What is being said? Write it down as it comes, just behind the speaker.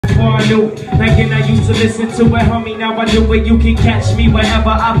before I knew it. Thinking I used to listen to it, homie, now I do it. You can catch me wherever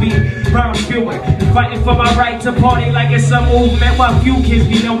I be, round spewing, fighting for my right to party like it's a movement. While few kids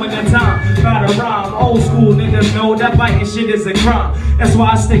be knowing the time, by the rhyme. Old school niggas know that fighting shit is a crime. That's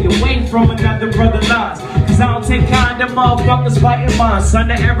why I stay away from another brother lines, cause I don't take kind of motherfuckers fighting mine. Son,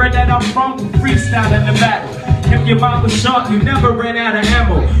 the era that I'm from, freestyling the battle. If your mind was sharp, you never ran out of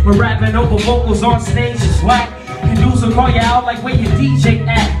ammo. But rapping over vocals on stage is whack. And dudes will call you out like where your DJ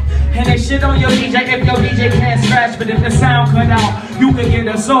at. And they shit on your DJ if your DJ can't scratch. But if the sound cut out, you can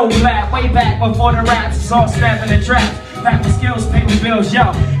get a soul flat. Way back before the raps, it's all snapping the traps. Back with skills, pay the bills,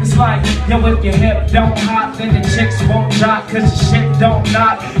 yo. It's like, yo, if your hip don't hop, then the chicks won't drop, cause your shit don't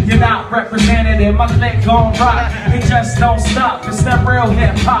knock. You're not representative, my clique gon' rock. It just don't stop, it's that real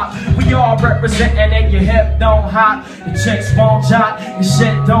hip hop. We all representing and your hip don't hop. The chicks won't jock, your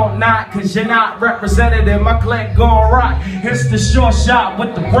shit don't knock, cause you're not representative, my clique gon' rock. It's the short shot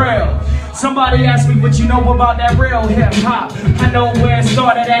with the real. Somebody asked me what you know about that real hip hop. I know where it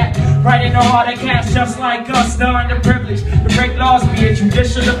started at, right in the heart of cats just like us, the underprivileged. The break laws, be it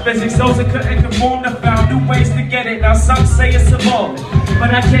judicial or physics, those that couldn't conform to found new ways to get it. Now some say it's evolving,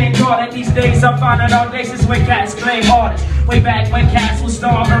 but I can't call it. These days I find out all places where cats claim artists. Way back when cats were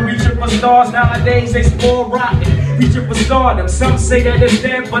starving, reaching for stars, nowadays they spoil rotten, reaching for stardom. Some say that it's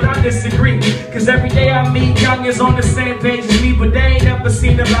dead, but I disagree, cause every day I meet young is on the same page as me, but they ain't never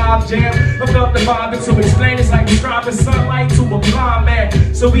seen a live jam. I felt the vibe, and to explain it's like describing sunlight to a blind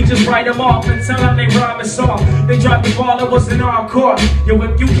man. So we just write them off and tell them they rhyme is soft. They dropped the ball, it was in our court. Yo,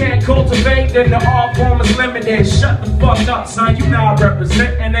 if you can't cultivate, then the art form is limited. Shut the fuck up, son, you not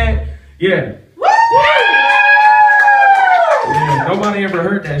representing it. Yeah. Yeah, nobody ever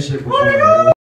heard that shit before.